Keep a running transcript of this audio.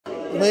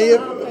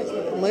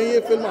मैं ये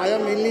फिल्म आया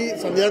मेनली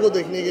संध्या को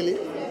देखने के लिए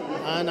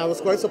and I was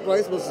quite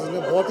surprise, बस इसने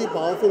बहुत ही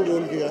पावरफुल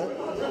रोल किया है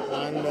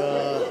and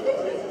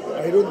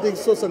I don't think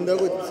so संध्या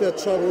को इससे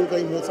अच्छा रोल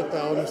कहीं मिल सकता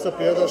है। और मिस्टर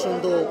प्रियदर्शन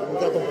तो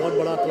उनका तो बहुत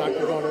बड़ा ट्रैक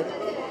रिकॉर्ड है।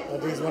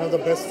 He is one of the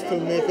best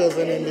film makers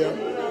in India,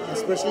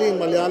 especially in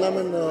Malayalam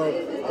and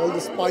all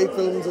the spy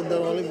films and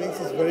their all things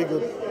is very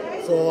good.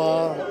 So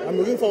I'm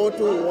looking forward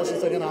to watch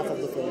the second half of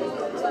the film.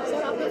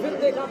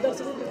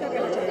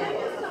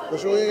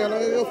 दर्शकों ये कहना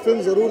है कि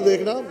film ज़रूर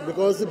देखना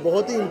because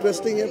बहुत ही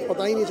interesting है,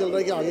 पता ही नहीं चल रहा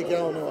है कि आगे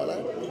क्या होने वाला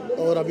है।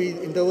 और अभी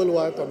इंटरवल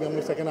हुआ है तो अभी हम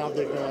लोग सेकेंड हाफ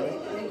देखने वाले हैं।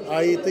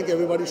 I think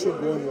everybody should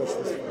go and watch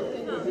this.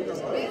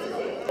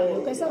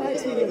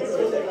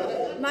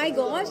 My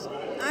gosh,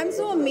 I'm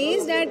so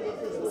amazed at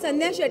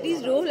Sandhya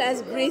Shetty's role as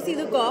Gracie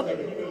the cop.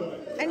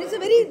 And it's a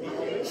very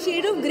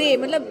shade of grey.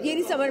 मतलब ये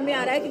नहीं समझ में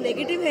आ रहा है कि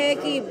नेगेटिव है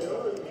कि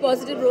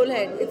पॉजिटिव रोल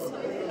है।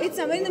 It's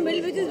somewhere in the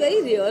middle which is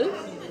very real.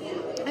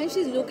 And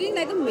she's looking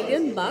like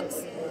 $1,000,000.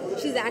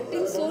 She's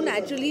acting so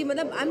naturally.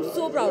 मतलब I'm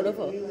so proud of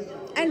her.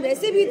 And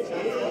वैसे भी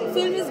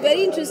film is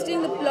very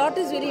interesting. The plot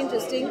is really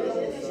interesting.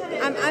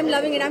 I'm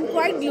loving it. I'm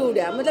quite glued.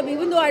 Yeah. मतलब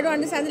even though I don't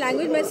understand the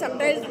language, मैं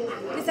subtitles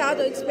के साथ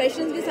और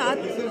expressions के साथ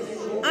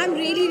I'm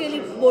really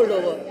bowled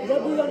over.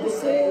 What do you want to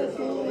say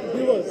to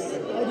viewers,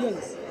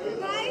 audience?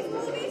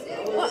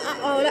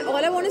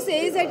 All I want to say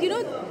is that, you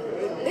know,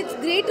 it's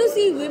great to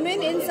see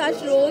women in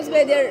such roles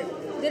where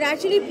they're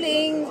actually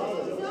playing,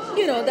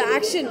 you know, the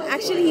action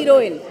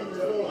heroine.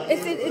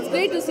 It's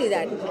great to see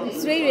that.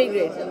 It's very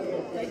great.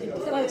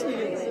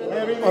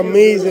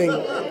 Amazing.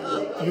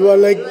 You are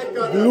like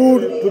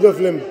glued to the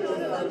film.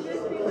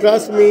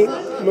 Trust me,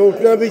 मैं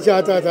उठना भी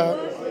चाहता था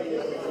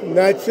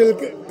natural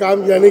काम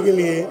जाने के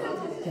लिए,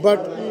 but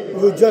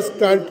you just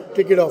can't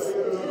take it off.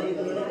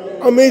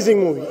 Amazing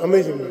movie.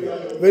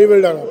 Very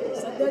well done.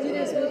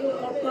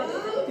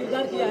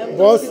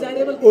 Boss,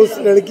 उस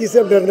लड़की से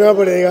अब डरना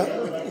पड़ेगा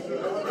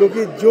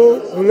क्योंकि जो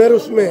हुनर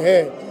उसमें है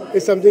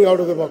is something out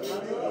of the box.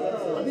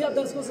 अभी आप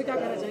दर्शकों से क्या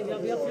कहना चाहेंगे?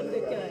 अभी आप फिल्म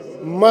देख के आए।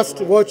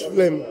 Must watch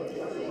film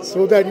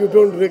so that you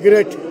don't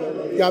regret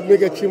कि आपने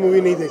एक अच्छी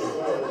मूवी नहीं देखी।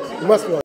 Must watch.